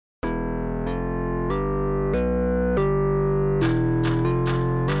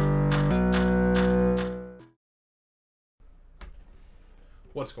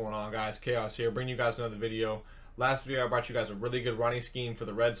What's going on, guys? K-Aus here, bringing you guys another video. Last video I brought you guys a really good running scheme for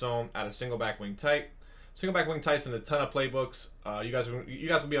the red zone out of single back wing tight. Single back wing tight's in a ton of playbooks. You guys will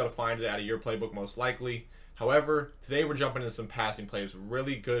be able to find it out of your playbook most likely. However, today we're jumping into some passing plays,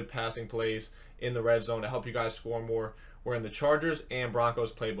 really good passing plays in the red zone to help you guys score more. We're in the Chargers and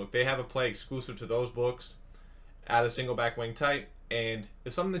Broncos playbook. They have a play exclusive to those books out of single back wing tight, and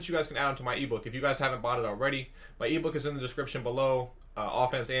it's something that you guys can add onto my ebook. If you guys haven't bought it already, my ebook is in the description below,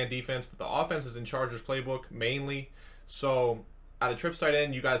 offense and defense, but the offense is in Chargers playbook mainly. So out of trips tight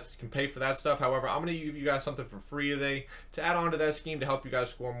end, you guys can pay for that stuff. However, I'm going to give you guys something for free today to add on to that scheme to help you guys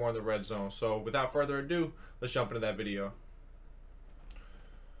score more in the red zone. So without further ado, let's jump into that video.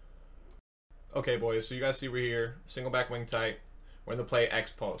 Okay, boys, so you guys see we're here, single back wing tight. We're in the play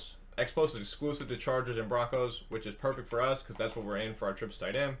X post. X post is exclusive to Chargers and Broncos, which is perfect for us because that's what we're in for our trips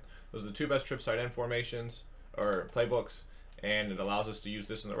tight end. Those are the two best trips tight end formations or playbooks, and it allows us to use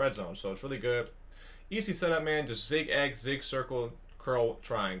this in the red zone. So it's really good. Easy setup, man. Just zig X, zig circle, curl,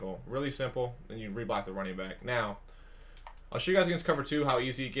 triangle. Really simple. Then you reblock the running back. Now, I'll show you guys against cover 2 how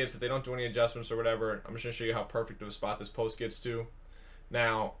easy it gets if they don't do any adjustments or whatever. I'm just going to show you how perfect of a spot this post gets to.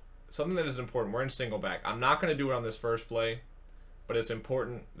 Now, something that is important. We're in single back. I'm not going to do it on this first play, but it's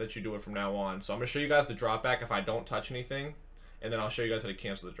important that you do it from now on. So I'm going to show you guys the drop back if I don't touch anything, and then I'll show you guys how to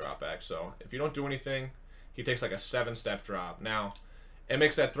cancel the drop back. So if you don't do anything, he takes like a 7-step drop. Now, it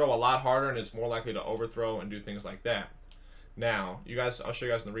makes that throw a lot harder, and it's more likely to overthrow and do things like that. Now, you guys, I'll show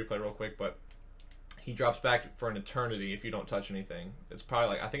you guys in the replay real quick, but he drops back for an eternity if you don't touch anything. It's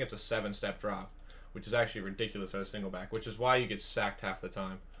probably like, I think it's a 7-step drop, which is actually ridiculous at a single back, which is why you get sacked half the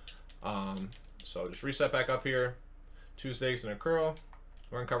time. So just reset back up here, 2 zigs and a curl.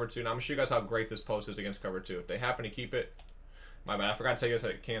 We're in cover 2. Now I'm gonna show you guys how great this post is against cover 2. If they happen to keep it, my bad, I forgot to tell you guys how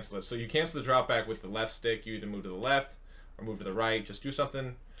to cancel it. So you cancel the drop back with the left stick. You either move to the left or move to the right. Just do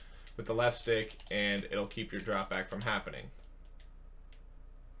something with the left stick and it'll keep your drop back from happening.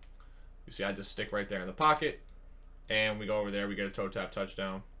 You see I just stick right there in the pocket and we go over there, we get a toe tap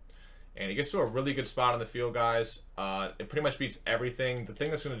touchdown. And it gets to a really good spot on the field, guys. It pretty much beats everything. The thing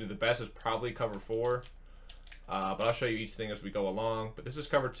that's going to do the best is probably cover 4. But I'll show you each thing as we go along. But this is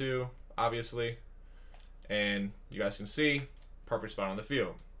cover 2, obviously. And you guys can see, perfect spot on the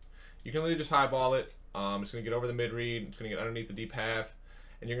field. You can literally just highball it. It's going to get over the mid-read. It's going to get underneath the deep half.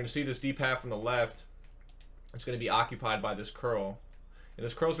 And you're going to see this deep half from the left. It's going to be occupied by this curl. And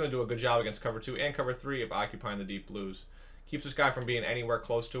this curl is going to do a good job against cover 2 and cover 3 of occupying the deep blues. Keeps this guy from being anywhere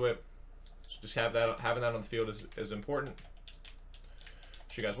close to it. So just having that on the field is important.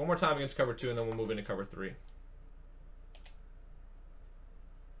 Show you guys one more time against cover 2, and then we'll move into cover 3.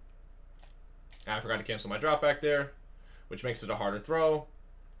 I forgot to cancel my drop back there, which makes it a harder throw.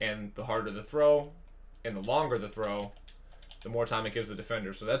 And the harder the throw, and the longer the throw, the more time it gives the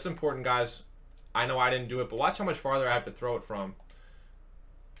defender. So that's important, guys. I know I didn't do it, but watch how much farther I have to throw it from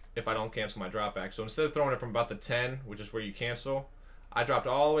if I don't cancel my drop back. So instead of throwing it from about the 10, which is where you cancel, I dropped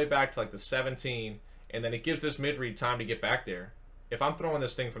all the way back to like the 17, and then it gives this mid-read time to get back there. If I'm throwing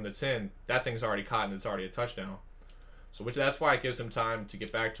this thing from the 10, that thing's already caught and it's already a touchdown. So that's why it gives him time to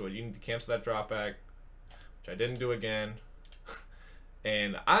get back to it. You need to cancel that drop back, which I didn't do again.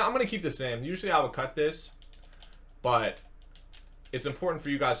 And I'm going to keep this in. Usually I would cut this, but it's important for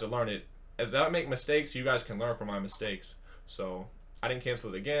you guys to learn it. As I make mistakes, you guys can learn from my mistakes. So I didn't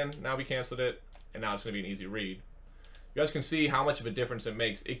cancel it again. Now we canceled it, and now it's going to be an easy read. You guys can see how much of a difference it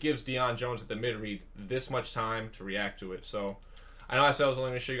makes. It gives Deion Jones at the mid-read this much time to react to it. So I know I said I was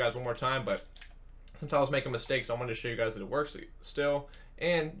only going to show you guys one more time, but since I was making mistakes, I wanted to show you guys that it works still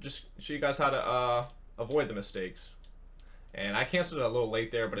and just show you guys how to avoid the mistakes. And I canceled it a little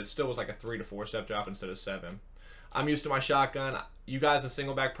late there, but it still was like a 3 to 4 step drop instead of 7. I'm used to my shotgun. You guys in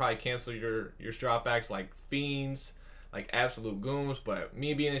single back probably cancel your drop backs like fiends, like absolute goons, but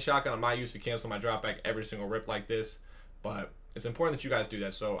me being in shotgun, I'm not used to cancel my drop back every single rip like this. But it's important that you guys do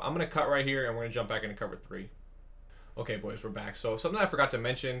that. So I'm going to cut right here, and we're going to jump back into cover 3. Okay, boys, we're back. So something I forgot to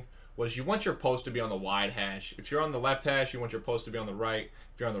mention was you want your post to be on the wide hash. If you're on the left hash, you want your post to be on the right.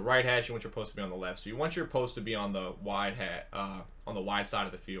 If you're on the right hash, you want your post to be on the left. So you want your post to be on the wide side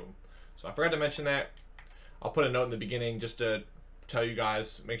of the field. So I forgot to mention that. I'll put a note in the beginning just to tell you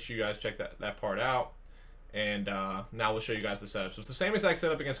guys, make sure you guys check that part out. And now we'll show you guys the setup. So it's the same exact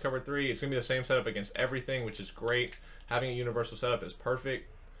setup against cover 3. It's going to be the same setup against everything, which is great. Having a universal setup is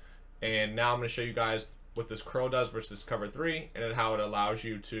perfect. And now I'm going to show you guys what this curl does versus cover 3 and then how it allows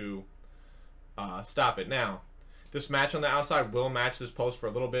you to stop it. Now, this match on the outside will match this post for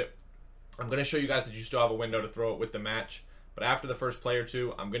a little bit. I'm going to show you guys that you still have a window to throw it with the match. But after the first play or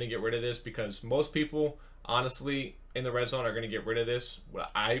two, I'm going to get rid of this because most people honestly, in the red zone are going to get rid of this.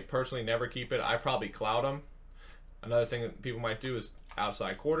 I personally never keep it. I probably cloud them. Another thing that people might do is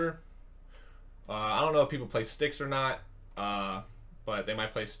outside quarter. I don't know if people play sticks or not, but they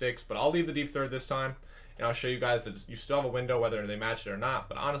might play sticks. But I'll leave the deep third this time, and I'll show you guys that you still have a window whether they match it or not.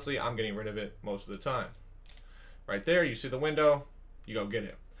 But honestly, I'm getting rid of it most of the time. Right there, you see the window, you go get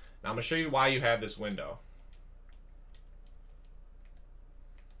it. Now I'm going to show you why you have this window,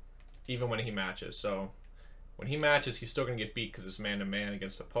 even when he matches. So when he matches, he's still going to get beat because it's man-to-man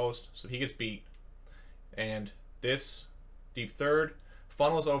against the post. So he gets beat, and this deep third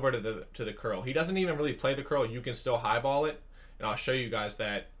funnels over to the curl. He doesn't even really play the curl. You can still highball it, and I'll show you guys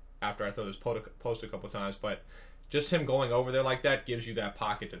that after I throw this post a couple times. But just him going over there like that gives you that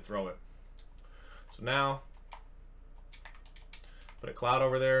pocket to throw it. So now put a cloud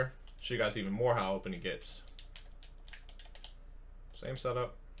over there. Show you guys even more how open he gets. Same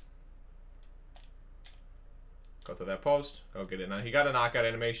setup. Go through that post. Go get it. Now he got a knockout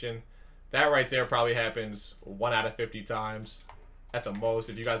animation. That right there probably happens 1 out of 50 times at the most.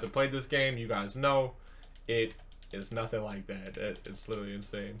 If you guys have played this game, you guys know it is nothing like that. It's literally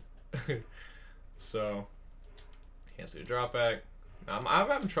insane. So cancel your drop back. Now, I'm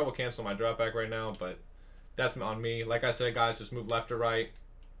having trouble canceling my drop back right now, but that's on me. Like I said, guys, just move left or right.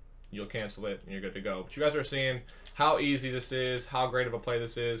 You'll cancel it, and you're good to go. But you guys are seeing how easy this is, how great of a play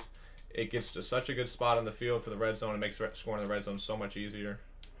this is. It gets to such a good spot on the field for the red zone. It makes scoring in the red zone so much easier.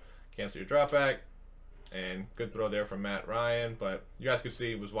 Cancel your drop back. And good throw there from Matt Ryan. But you guys could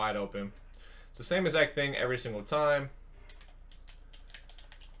see it was wide open. It's the same exact thing every single time.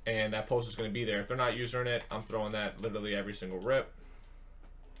 And that post is going to be there. If they're not using it, I'm throwing that literally every single rip.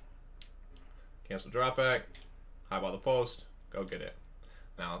 Cancel drop back. Highball the post. Go get it.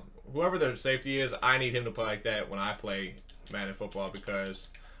 Now, whoever their safety is, I need him to play like that when I play Madden football because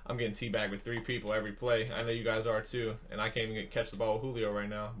I'm getting teabagged with 3 people every play. I know you guys are too. And I can't even catch the ball with Julio right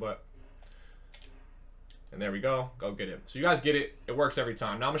now. And there we go. Go get it. So you guys get it. It works every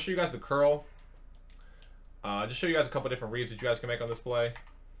time. Now I'm going to show you guys the curl. Just show you guys a couple different reads that you guys can make on this play.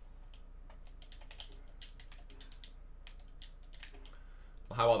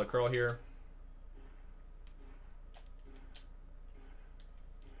 How about the curl here?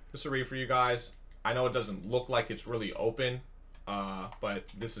 Just a read for you guys. I know it doesn't look like it's really open, but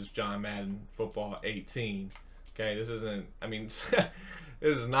this is John Madden Football 18. Okay, this isn't. I mean, this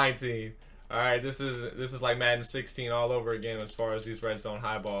is 19. All right, this is like Madden 16 all over again as far as these red zone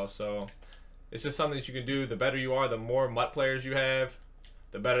high balls. So it's just something that you can do. The better you are, the more MUT players you have,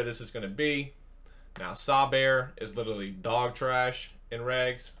 the better this is going to be. Now, Saw Bear is literally dog trash in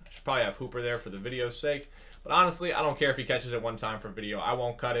regs. I should probably have Hooper there for the video's sake. But honestly, I don't care if he catches it one time for video. I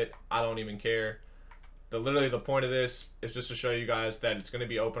won't cut it. I don't even care. Literally, the point of this is just to show you guys that it's going to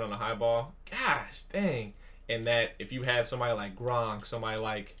be open on a high ball. Gosh, dang. And that if you have somebody like Gronk, somebody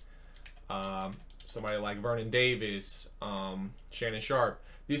like Vernon Davis, Shannon Sharp,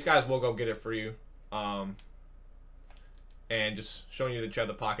 these guys will go get it for you. And just showing you that you have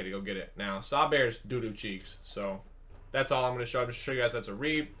the pocket to go get it. Now, Saw Bear's doo-doo cheeks. So that's all I'm going to show. I'm just show you guys that's a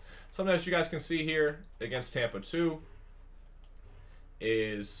read. Something else you guys can see here against Tampa 2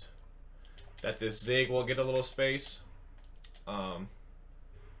 is that this zig will get a little space.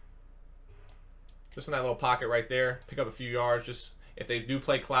 Just in that little pocket right there. Pick up a few yards. Just if they do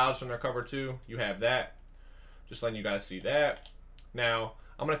play clouds from their cover 2, you have that. Just letting you guys see that. Now,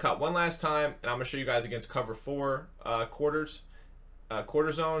 I'm going to cut one last time, and I'm going to show you guys against cover 4 quarter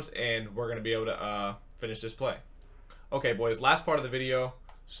zones, and we're going to be able to finish this play. Okay, boys, last part of the video.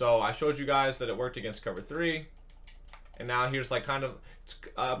 So I showed you guys that it worked against cover 3, and now here's like kind of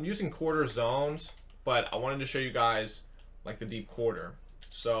I'm using quarter zones, but I wanted to show you guys like the deep quarter.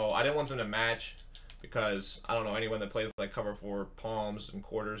 So I didn't want them to match because I don't know anyone that plays like cover 4 palms and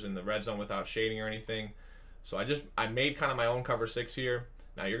quarters in the red zone without shading or anything. So I made kind of my own cover 6 here.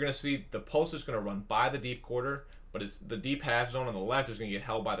 Now you're gonna see the post is gonna run by the deep quarter, but it's the deep half zone on the left is gonna get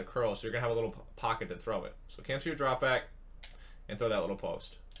held by the curl, so you're gonna have a little pocket to throw it. So cancel your drop back and throw that little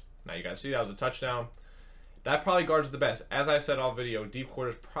post. Now you guys see that was a touchdown. That probably guards it the best. As I said all video, deep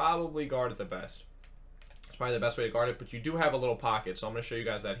quarters probably guard it the best. It's probably the best way to guard it, but you do have a little pocket, so I'm going to show you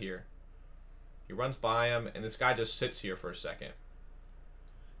guys that here. He runs by him, and this guy just sits here for a second.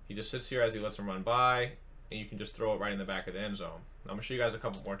 He just sits here as he lets him run by, and you can just throw it right in the back of the end zone. I'm going to show you guys a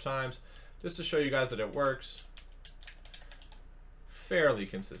couple more times, just to show you guys that it works fairly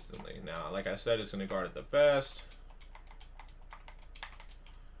consistently. Now, like I said, it's going to guard it the best.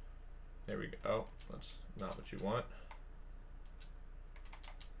 There we go. Oh, that's not what you want.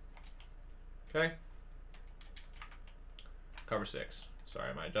 Okay. Cover 6.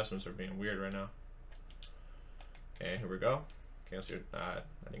 Sorry, my adjustments are being weird right now. And here we go. Cancel your, I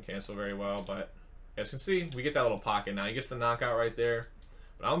didn't cancel very well, but you guys can see we get that little pocket now. He gets the knockout right there.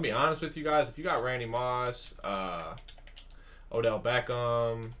 But I'm gonna be honest with you guys. If you got Randy Moss, Odell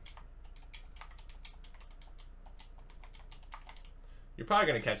Beckham, you're probably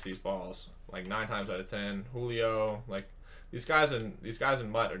gonna catch these balls like 9 times out of 10. Julio, like these guys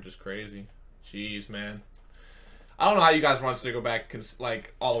in Mutt are just crazy. Jeez, man. I don't know how you guys run single back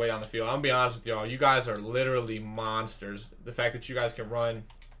like all the way down the field. I'm gonna be honest with y'all. You guys are literally monsters. The fact that you guys can run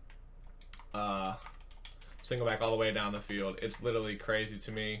single back all the way down the field, it's literally crazy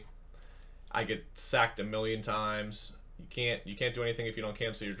to me. I get sacked a million times. You can't do anything if you don't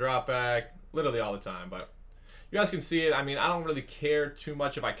cancel your drop back. Literally all the time. But you guys can see it. I mean, I don't really care too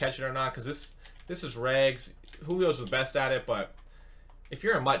much if I catch it or not because this is regs. Julio's the best at it, but if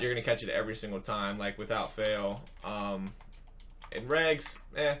you're a Mutt, you're going to catch it every single time, like without fail. In regs,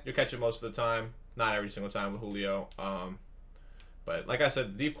 you'll catch it most of the time. Not every single time with Julio. But like I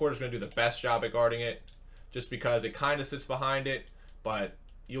said, the deep quarter is going to do the best job at guarding it just because it kind of sits behind it. But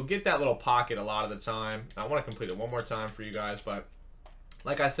you'll get that little pocket a lot of the time. I want to complete it one more time for you guys. But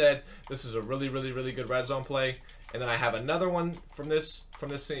like I said, this is a really, really, really good red zone play. And then I have another one from this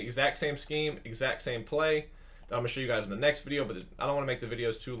exact same scheme, exact same play. I'm going to show you guys in the next video, but I don't want to make the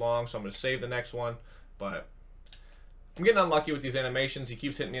videos too long, so I'm going to save the next one. But I'm getting unlucky with these animations. He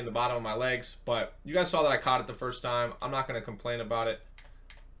keeps hitting me in the bottom of my legs, but you guys saw that I caught it the first time. I'm not going to complain about it.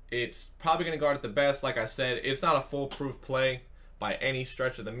 It's probably going to guard it the best. Like I said, it's not a foolproof play by any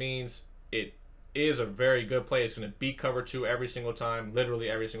stretch of the means. It is a very good play. It's going to beat cover 2 every single time, literally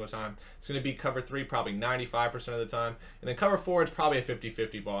every single time. It's going to beat cover 3 probably 95% of the time. And then cover 4, it's probably a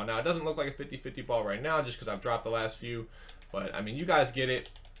 50-50 ball. Now, it doesn't look like a 50-50 ball right now just because I've dropped the last few. But, I mean, you guys get it.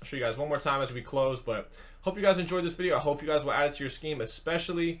 I'll show you guys one more time as we close. But hope you guys enjoyed this video. I hope you guys will add it to your scheme,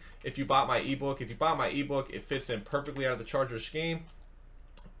 especially if you bought my ebook. If you bought my ebook, it fits in perfectly out of the Chargers scheme.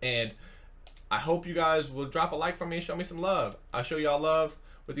 And I hope you guys will drop a like from me and show me some love. I show y'all love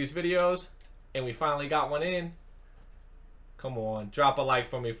with these videos. And we finally got one in. Come on, drop a like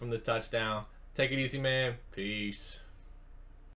for me from the touchdown. Take it easy, man. Peace.